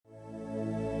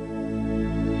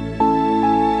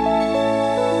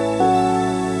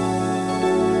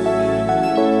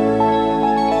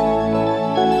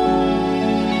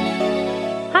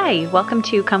Hi, welcome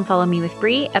to Come Follow Me with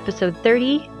Bree, episode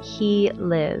 30, He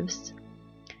Lives.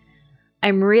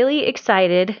 I'm really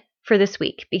excited for this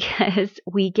week because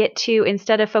we get to,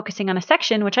 instead of focusing on a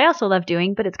section, which I also love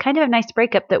doing, but it's kind of a nice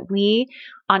breakup that we,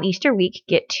 on Easter week,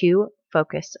 get to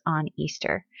focus on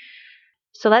Easter.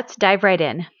 So let's dive right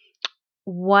in.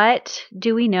 What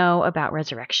do we know about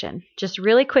resurrection? Just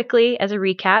really quickly as a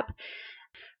recap,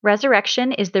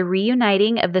 resurrection is the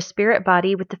reuniting of the spirit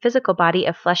body with the physical body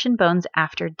of flesh and bones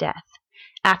after death.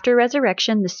 After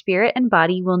resurrection, the spirit and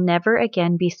body will never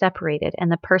again be separated,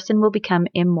 and the person will become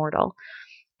immortal.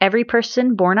 Every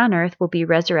person born on earth will be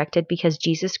resurrected because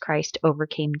Jesus Christ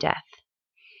overcame death.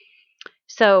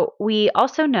 So we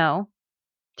also know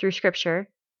through Scripture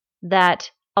that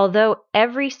although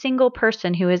every single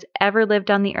person who has ever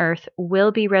lived on the earth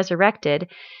will be resurrected,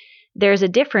 there's a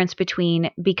difference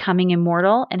between becoming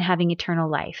immortal and having eternal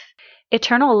life.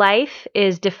 Eternal life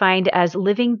is defined as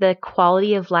living the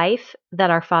quality of life that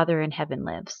our Father in heaven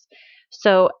lives.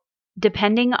 So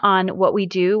depending on what we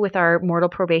do with our mortal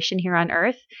probation here on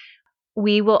earth,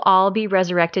 we will all be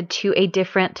resurrected to a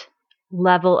different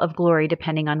level of glory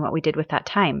depending on what we did with that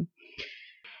time.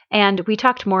 And we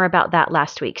talked more about that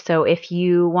last week. So if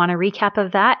you want a recap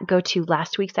of that, go to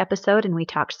last week's episode and we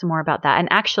talked some more about that. And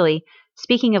actually,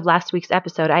 speaking of last week's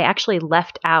episode, I actually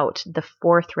left out the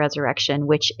fourth resurrection,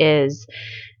 which is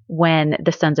when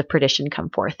the sons of perdition come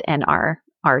forth and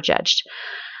are judged.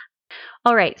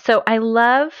 All right, so I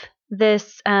love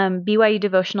this BYU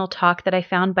devotional talk that I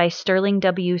found by Sterling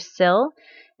W. Sill,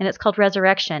 and it's called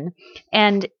Resurrection.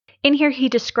 And in here, he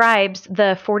describes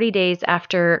the 40 days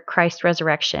after Christ's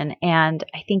resurrection, and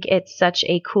I think it's such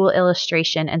a cool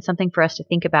illustration and something for us to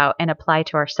think about and apply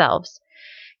to ourselves.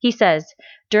 He says,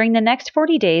 during the next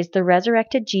 40 days, the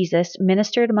resurrected Jesus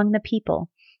ministered among the people.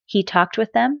 He talked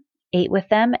with them, ate with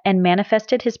them, and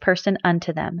manifested his person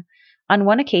unto them. On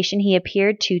one occasion, he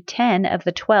appeared to 10 of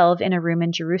the 12 in a room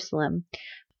in Jerusalem.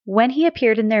 When he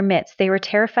appeared in their midst, they were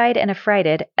terrified and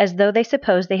affrighted, as though they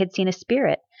supposed they had seen a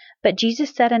spirit. But Jesus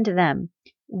said unto them,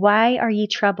 Why are ye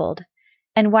troubled?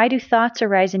 And why do thoughts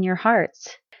arise in your hearts?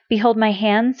 Behold my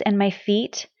hands and my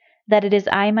feet, that it is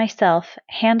I myself.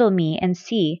 Handle me and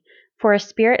see, for a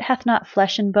spirit hath not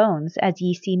flesh and bones, as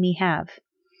ye see me have.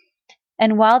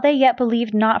 And while they yet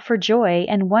believed not for joy,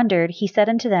 and wondered, he said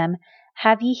unto them,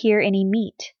 Have ye here any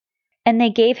meat? And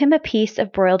they gave him a piece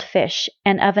of broiled fish,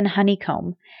 and of an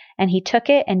honeycomb, and he took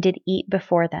it and did eat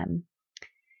before them.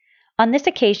 On this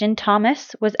occasion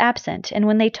Thomas was absent, and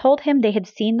when they told him they had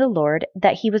seen the Lord,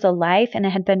 that he was alive and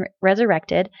had been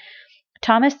resurrected,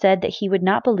 Thomas said that he would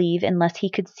not believe unless he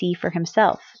could see for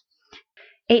himself.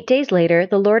 8 days later,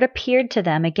 the Lord appeared to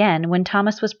them again when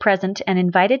Thomas was present and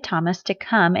invited Thomas to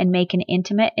come and make an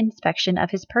intimate inspection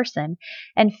of his person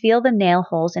and feel the nail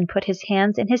holes and put his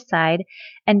hands in his side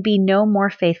and be no more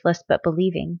faithless but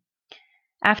believing.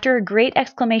 After a great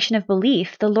exclamation of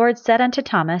belief, the Lord said unto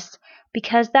Thomas,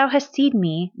 Because thou hast seen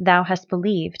me, thou hast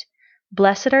believed.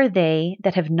 Blessed are they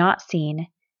that have not seen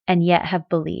and yet have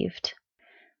believed.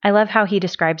 I love how he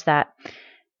describes that.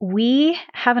 We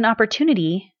have an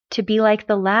opportunity to be like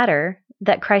the ladder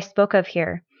that Christ spoke of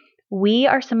here. We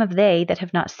are some of they that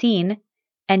have not seen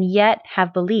and yet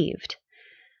have believed.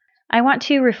 I want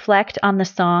to reflect on the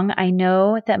song, I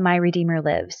Know That My Redeemer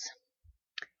Lives.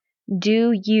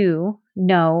 Do you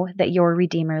know that your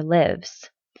Redeemer lives?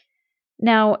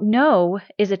 Now, know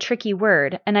is a tricky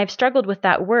word, and I've struggled with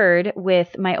that word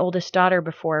with my oldest daughter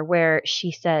before, where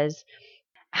she says,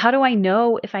 how do I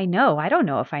know if I know? I don't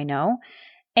know if I know.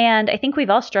 And I think we've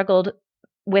all struggled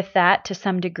with that to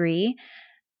some degree.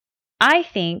 I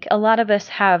think a lot of us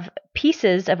have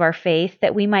pieces of our faith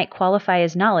that we might qualify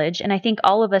as knowledge, and I think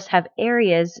all of us have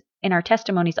areas in our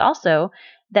testimonies also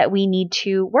that we need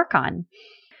to work on.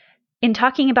 In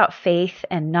talking about faith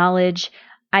and knowledge,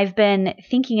 I've been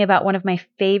thinking about one of my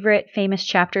favorite famous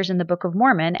chapters in the Book of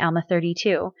Mormon, Alma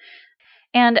 32.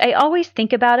 And I always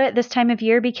think about it this time of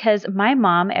year because my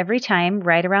mom, every time,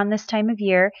 right around this time of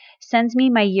year, sends me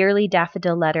my yearly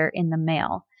daffodil letter in the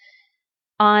mail.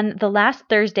 On the last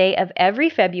Thursday of every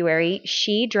February,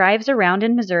 she drives around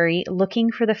in Missouri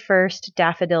looking for the first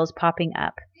daffodils popping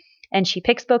up. And she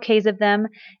picks bouquets of them,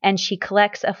 and she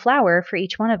collects a flower for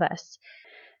each one of us.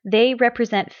 They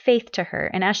represent faith to her,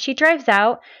 and as she drives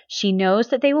out, she knows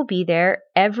that they will be there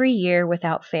every year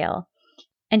without fail.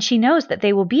 And she knows that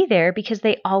they will be there because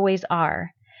they always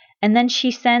are. And then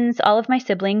she sends all of my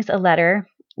siblings a letter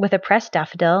with a pressed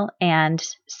daffodil and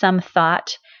some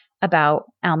thought about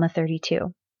Alma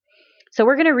 32. So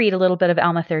we're going to read a little bit of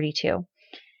Alma 32,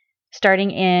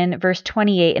 starting in verse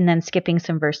 28 and then skipping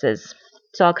some verses.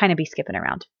 So I'll kind of be skipping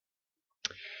around.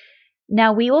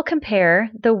 Now we will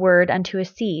compare the word unto a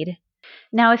seed.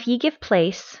 Now if ye give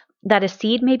place, that a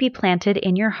seed may be planted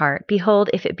in your heart, behold,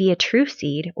 if it be a true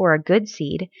seed, or a good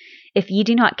seed, if ye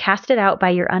do not cast it out by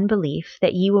your unbelief,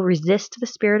 that ye will resist the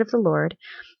Spirit of the Lord,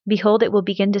 behold, it will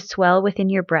begin to swell within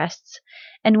your breasts.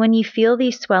 And when ye feel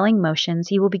these swelling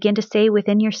motions, ye will begin to say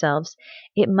within yourselves,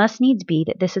 it must needs be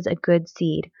that this is a good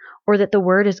seed, or that the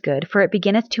word is good, for it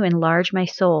beginneth to enlarge my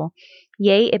soul.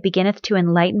 Yea, it beginneth to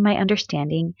enlighten my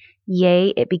understanding.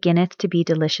 Yea, it beginneth to be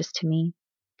delicious to me.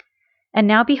 And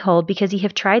now behold, because ye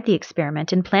have tried the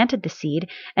experiment, and planted the seed,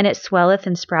 and it swelleth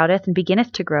and sprouteth, and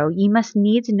beginneth to grow, ye must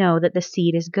needs know that the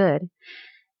seed is good.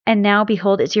 And now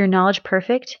behold, is your knowledge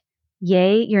perfect?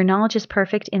 Yea, your knowledge is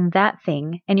perfect in that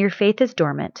thing, and your faith is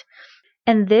dormant.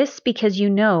 And this because you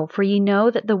know, for ye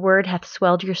know that the word hath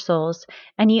swelled your souls,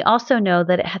 and ye also know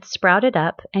that it hath sprouted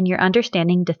up, and your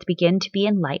understanding doth begin to be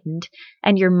enlightened,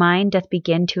 and your mind doth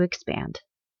begin to expand.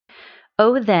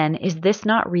 O then, is this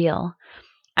not real?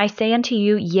 I say unto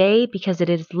you, yea, because it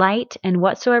is light, and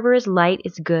whatsoever is light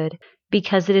is good,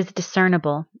 because it is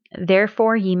discernible.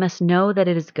 Therefore ye must know that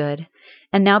it is good.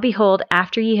 And now behold,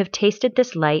 after ye have tasted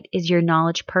this light, is your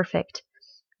knowledge perfect?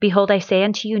 Behold, I say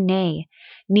unto you, nay,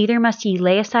 neither must ye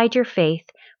lay aside your faith,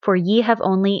 for ye have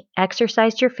only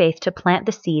exercised your faith to plant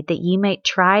the seed, that ye might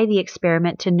try the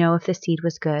experiment to know if the seed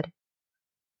was good.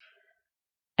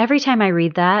 Every time I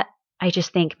read that, I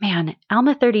just think, man,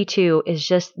 Alma 32 is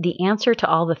just the answer to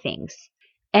all the things.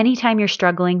 Anytime you're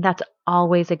struggling, that's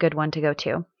always a good one to go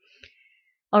to.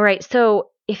 All right, so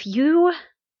if you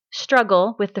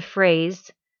struggle with the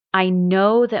phrase, I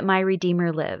know that my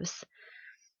Redeemer lives,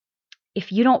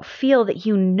 if you don't feel that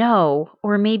you know,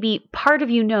 or maybe part of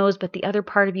you knows, but the other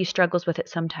part of you struggles with it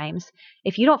sometimes,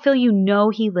 if you don't feel you know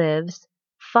he lives,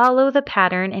 follow the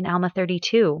pattern in Alma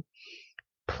 32.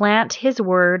 Plant his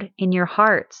word in your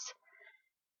hearts.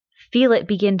 Feel it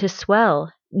begin to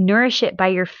swell, nourish it by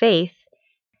your faith,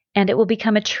 and it will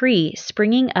become a tree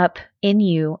springing up in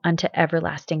you unto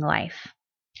everlasting life.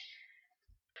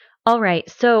 All right,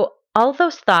 so all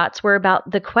those thoughts were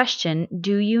about the question,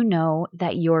 do you know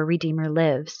that your Redeemer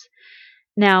lives?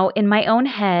 Now, in my own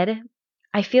head,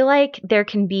 I feel like there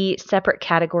can be separate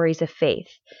categories of faith.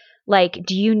 Like,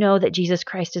 do you know that Jesus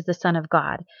Christ is the Son of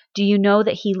God? Do you know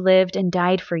that he lived and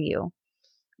died for you?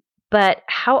 But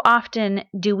how often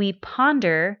do we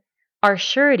ponder our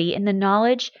surety in the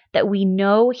knowledge that we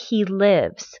know he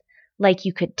lives? Like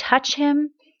you could touch him,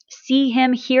 see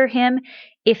him, hear him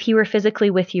if he were physically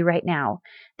with you right now.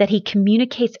 That he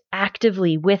communicates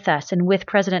actively with us and with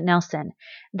President Nelson.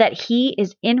 That he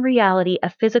is in reality a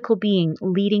physical being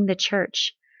leading the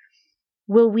church.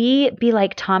 Will we be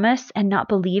like Thomas and not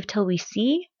believe till we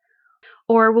see?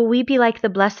 Or will we be like the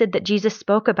blessed that Jesus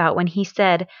spoke about when he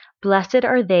said, blessed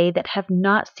are they that have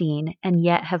not seen and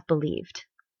yet have believed?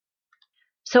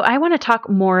 So I want to talk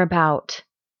more about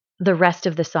the rest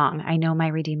of the song, I Know My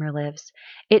Redeemer Lives.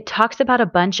 It talks about a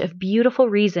bunch of beautiful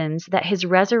reasons that his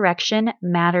resurrection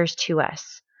matters to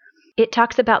us. It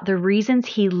talks about the reasons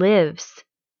he lives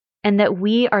and that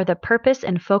we are the purpose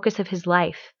and focus of his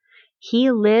life.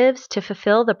 He lives to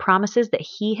fulfill the promises that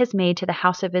he has made to the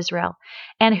house of Israel.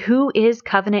 And who is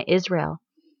covenant Israel?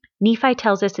 Nephi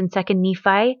tells us in 2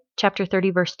 Nephi chapter 30,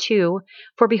 verse 2,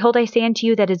 for behold, I say unto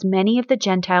you that as many of the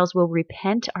Gentiles will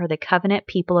repent are the covenant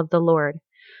people of the Lord.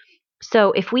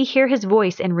 So if we hear his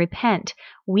voice and repent,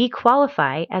 we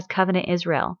qualify as covenant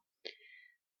Israel.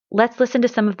 Let's listen to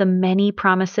some of the many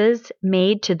promises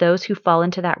made to those who fall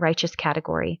into that righteous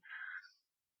category.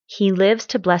 He lives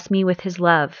to bless me with his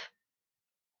love.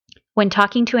 When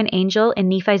talking to an angel in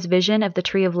Nephi's vision of the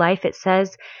tree of life, it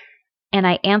says, and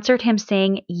I answered him,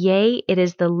 saying, yea, it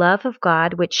is the love of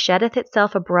God which sheddeth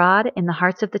itself abroad in the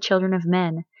hearts of the children of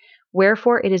men.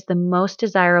 Wherefore it is the most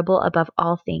desirable above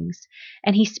all things.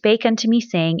 And he spake unto me,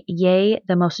 saying, yea,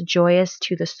 the most joyous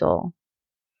to the soul.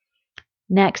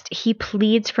 Next, he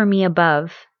pleads for me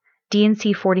above.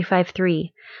 D&C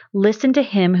 45:3. Listen to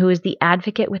him who is the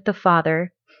advocate with the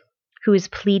Father, who is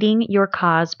pleading your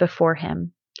cause before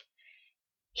him.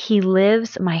 He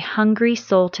lives my hungry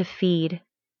soul to feed.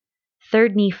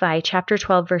 3 Nephi chapter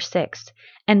 12, verse 6.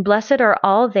 And blessed are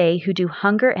all they who do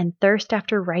hunger and thirst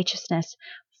after righteousness,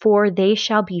 for they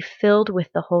shall be filled with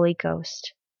the Holy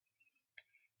Ghost.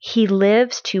 He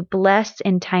lives to bless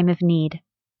in time of need.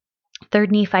 3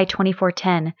 Nephi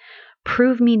 24:10.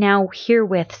 Prove me now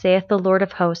herewith, saith the Lord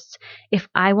of hosts, if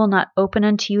I will not open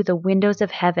unto you the windows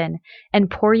of heaven, and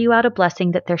pour you out a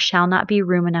blessing that there shall not be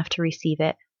room enough to receive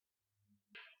it.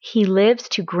 He lives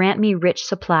to grant me rich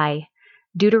supply.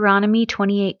 Deuteronomy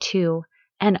 28:2.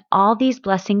 And all these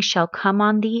blessings shall come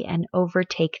on thee and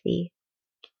overtake thee.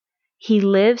 He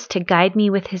lives to guide me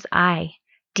with his eye.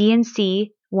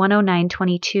 D&C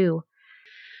 109:22.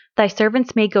 Thy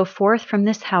servants may go forth from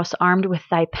this house armed with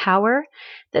thy power,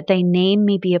 that thy name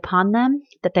may be upon them,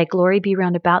 that thy glory be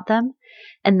round about them,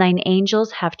 and thine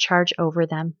angels have charge over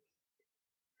them.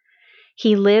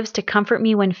 He lives to comfort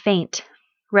me when faint.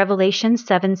 Revelation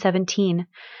 7:17.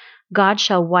 God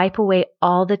shall wipe away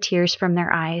all the tears from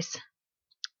their eyes.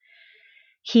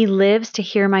 He lives to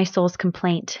hear my soul's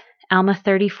complaint. Alma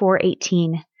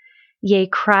 34:18. Yea,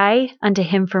 cry unto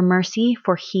him for mercy,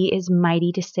 for he is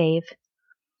mighty to save.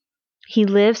 He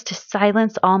lives to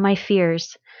silence all my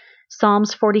fears.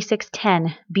 Psalms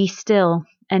 46:10. Be still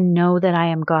and know that I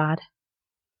am God.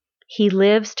 He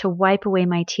lives to wipe away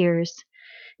my tears.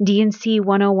 D&C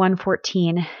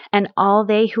 101:14. And all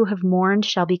they who have mourned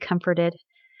shall be comforted.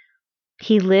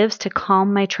 He lives to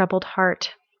calm my troubled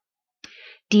heart.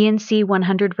 D&C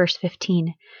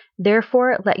 100:15.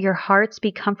 Therefore let your hearts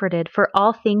be comforted, for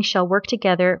all things shall work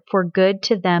together for good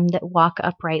to them that walk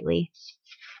uprightly.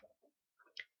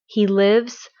 He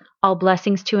lives, all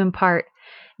blessings to impart.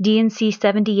 D&C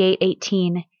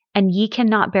 78:18. And ye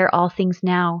cannot bear all things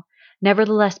now.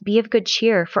 Nevertheless be of good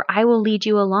cheer, for I will lead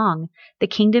you along. The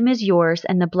kingdom is yours,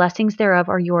 and the blessings thereof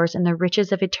are yours, and the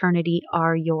riches of eternity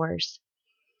are yours.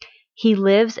 He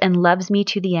lives and loves me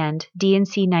to the end.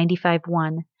 D&C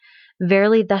 95:1.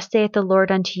 Verily thus saith the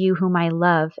Lord unto you whom I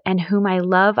love, and whom I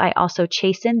love I also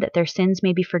chasten, that their sins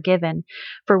may be forgiven.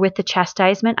 For with the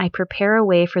chastisement I prepare a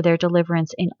way for their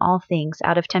deliverance in all things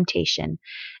out of temptation,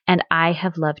 and I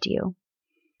have loved you.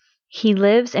 He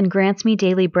lives and grants me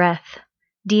daily breath.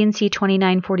 D&C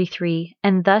 29:43.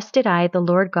 And thus did I, the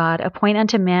Lord God, appoint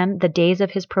unto man the days of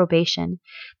his probation,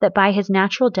 that by his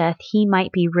natural death he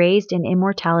might be raised in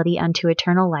immortality unto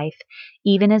eternal life,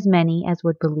 even as many as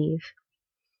would believe.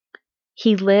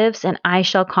 He lives, and I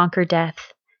shall conquer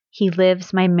death. He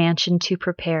lives my mansion to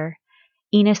prepare.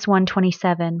 Enos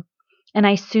 1:27. And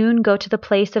I soon go to the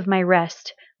place of my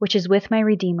rest, which is with my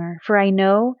Redeemer, for I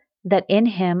know that in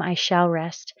him I shall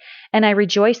rest. And I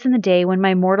rejoice in the day when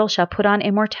my mortal shall put on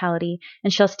immortality,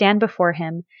 and shall stand before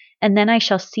him. And then I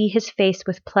shall see his face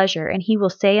with pleasure, and he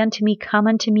will say unto me, Come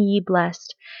unto me, ye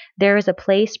blessed. There is a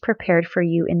place prepared for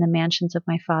you in the mansions of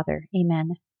my Father.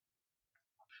 Amen.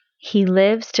 He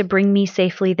lives to bring me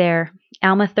safely there.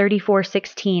 Alma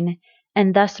 34:16.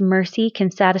 And thus mercy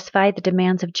can satisfy the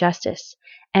demands of justice,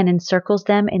 and encircles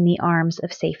them in the arms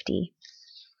of safety.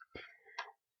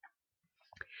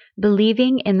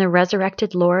 Believing in the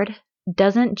resurrected Lord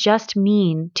doesn't just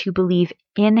mean to believe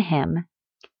in him.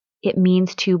 It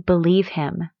means to believe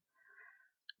him.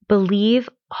 Believe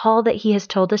all that he has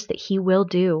told us that he will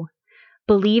do.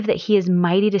 Believe that he is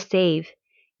mighty to save.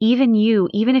 Even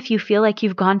if you feel like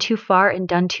you've gone too far and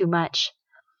done too much.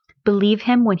 Believe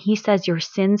him when he says your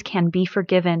sins can be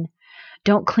forgiven.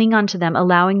 Don't cling onto them,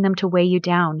 allowing them to weigh you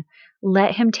down.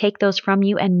 Let him take those from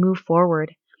you and move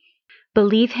forward.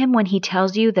 Believe him when he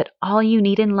tells you that all you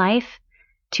need in life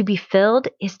to be filled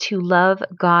is to love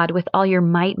God with all your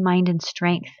might, mind, and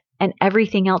strength, and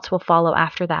everything else will follow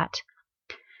after that.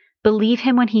 Believe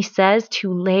him when he says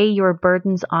to lay your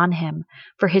burdens on him,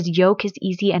 for his yoke is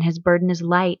easy and his burden is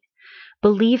light.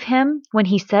 Believe him when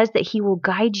he says that he will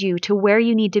guide you to where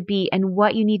you need to be and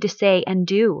what you need to say and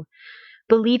do.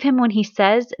 Believe him when he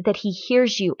says that he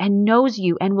hears you and knows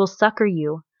you and will succor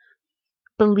you.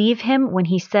 Believe him when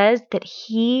he says that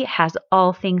he has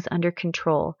all things under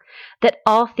control, that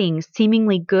all things,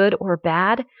 seemingly good or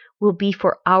bad, will be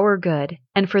for our good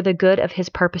and for the good of his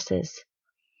purposes.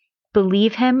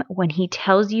 Believe him when he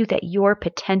tells you that your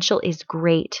potential is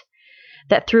great,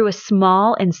 that through a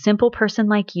small and simple person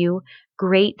like you,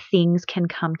 great things can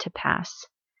come to pass.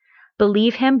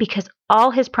 Believe him because all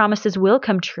his promises will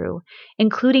come true,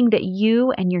 including that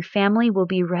you and your family will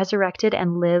be resurrected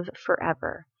and live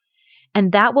forever.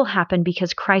 And that will happen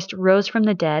because Christ rose from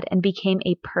the dead and became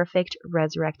a perfect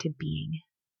resurrected being.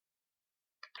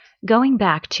 Going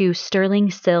back to Sterling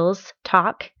Sill's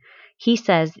talk, he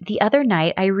says, the other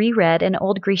night I reread an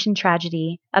old Grecian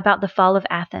tragedy about the fall of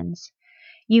Athens.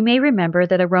 You may remember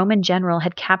that a Roman general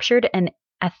had captured an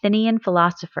Athenian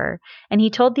philosopher, and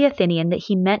he told the Athenian that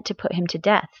he meant to put him to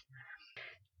death.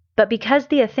 But because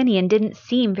the Athenian didn't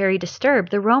seem very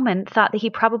disturbed, the Roman thought that he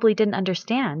probably didn't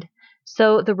understand.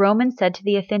 So the Roman said to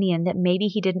the Athenian that maybe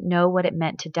he didn't know what it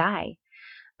meant to die.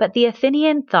 But the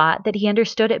Athenian thought that he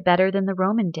understood it better than the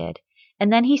Roman did.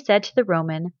 And then he said to the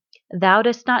Roman, Thou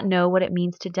dost not know what it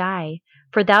means to die,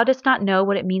 for thou dost not know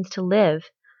what it means to live.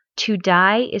 To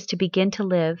die is to begin to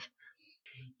live.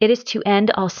 It is to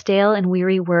end all stale and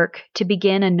weary work, to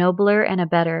begin a nobler and a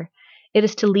better. It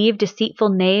is to leave deceitful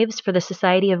knaves for the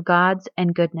society of gods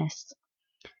and goodness.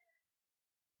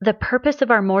 The purpose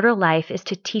of our mortal life is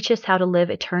to teach us how to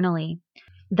live eternally.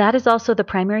 That is also the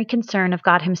primary concern of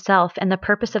God Himself and the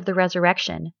purpose of the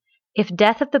resurrection. If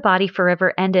death of the body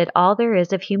forever ended all there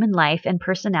is of human life and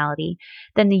personality,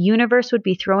 then the universe would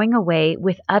be throwing away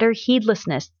with utter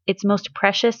heedlessness its most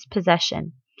precious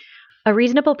possession. A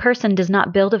reasonable person does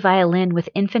not build a violin with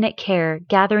infinite care,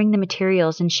 gathering the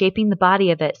materials and shaping the body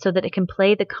of it so that it can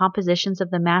play the compositions of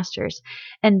the masters,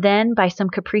 and then by some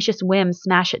capricious whim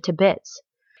smash it to bits.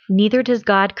 Neither does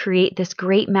God create this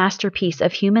great masterpiece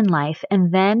of human life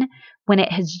and then, when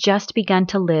it has just begun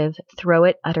to live, throw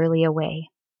it utterly away.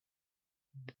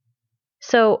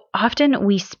 So often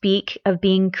we speak of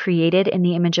being created in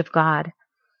the image of God.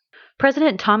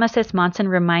 President Thomas S. Monson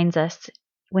reminds us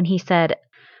when he said,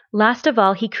 "Last of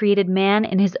all, He created man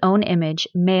in His own image,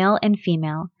 male and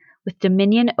female, with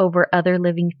dominion over other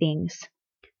living things.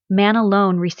 Man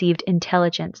alone received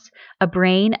intelligence, a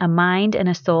brain, a mind, and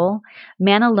a soul.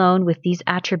 Man alone with these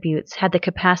attributes had the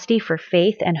capacity for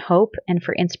faith and hope and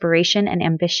for inspiration and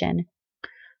ambition.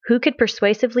 Who could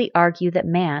persuasively argue that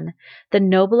man, the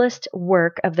noblest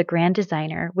work of the grand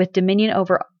designer, with dominion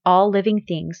over all living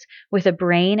things, with a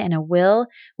brain and a will,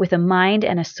 with a mind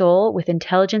and a soul, with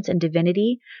intelligence and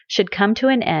divinity, should come to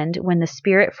an end when the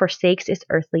spirit forsakes its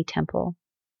earthly temple?"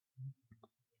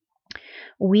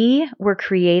 We were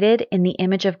created in the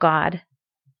image of God,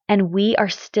 and we are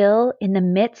still in the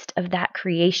midst of that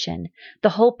creation. The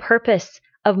whole purpose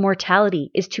of mortality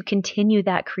is to continue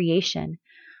that creation.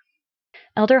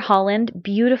 Elder Holland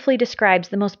beautifully describes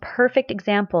the most perfect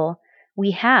example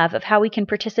we have of how we can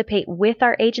participate with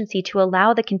our agency to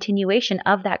allow the continuation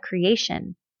of that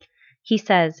creation. He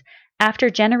says, "After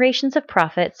generations of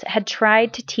prophets had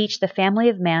tried to teach the family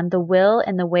of man the will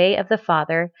and the way of the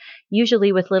Father,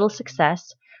 usually with little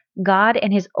success, God,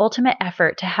 in His ultimate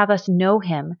effort to have us know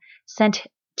Him, sent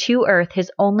to earth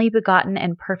His only begotten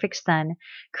and perfect Son,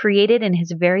 created in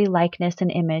His very likeness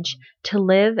and image, to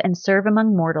live and serve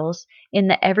among mortals in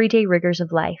the everyday rigors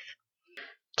of life.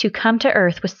 To come to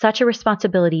earth was such a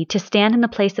responsibility, to stand in the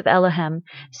place of Elohim,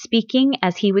 speaking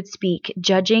as He would speak,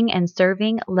 judging and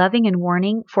serving, loving and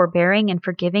warning, forbearing and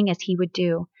forgiving as He would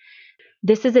do.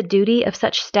 This is a duty of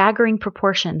such staggering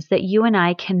proportions that you and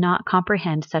I cannot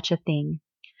comprehend such a thing.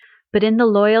 But in the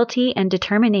loyalty and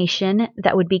determination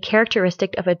that would be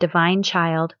characteristic of a divine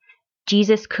child,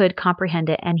 Jesus could comprehend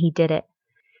it, and He did it.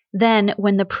 Then,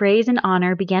 when the praise and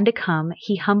honor began to come,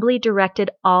 He humbly directed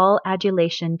all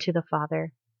adulation to the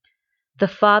Father. 'The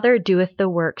Father doeth the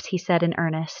works,' He said in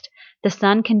earnest. 'The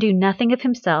Son can do nothing of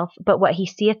Himself, but what He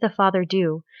seeth the Father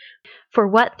do. For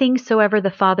what things soever the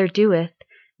Father doeth,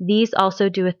 these also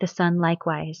doeth the Son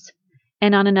likewise.'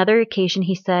 And on another occasion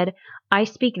He said, 'I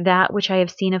speak that which I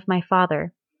have seen of my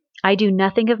Father. I do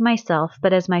nothing of myself,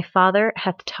 but as my Father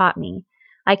hath taught me.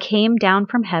 I came down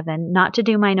from heaven, not to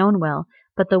do mine own will,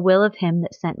 but the will of Him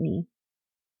that sent me.'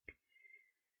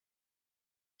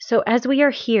 So as we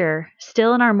are here,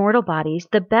 still in our mortal bodies,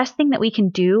 the best thing that we can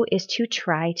do is to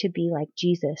try to be like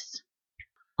Jesus.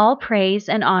 All praise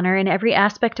and honor in every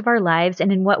aspect of our lives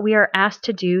and in what we are asked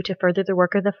to do to further the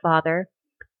work of the Father,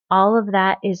 all of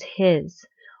that is His.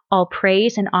 All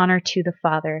praise and honor to the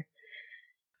Father.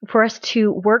 For us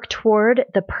to work toward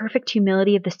the perfect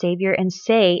humility of the Savior and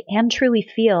say and truly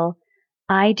feel,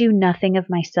 'I do nothing of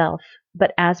myself,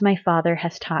 but as my Father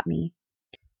has taught me.'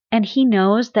 And He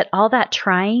knows that all that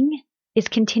trying is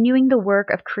continuing the work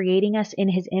of creating us in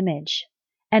His image.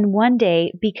 And one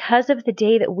day, because of the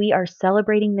day that we are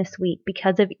celebrating this week,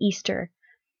 because of Easter,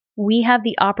 we have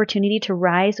the opportunity to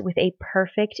rise with a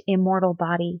perfect immortal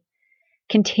body,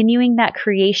 continuing that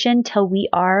creation till we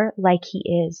are like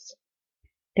He is.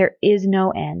 There is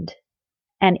no end,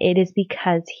 and it is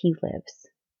because He lives.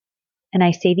 And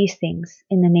I say these things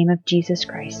in the name of Jesus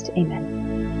Christ. Amen.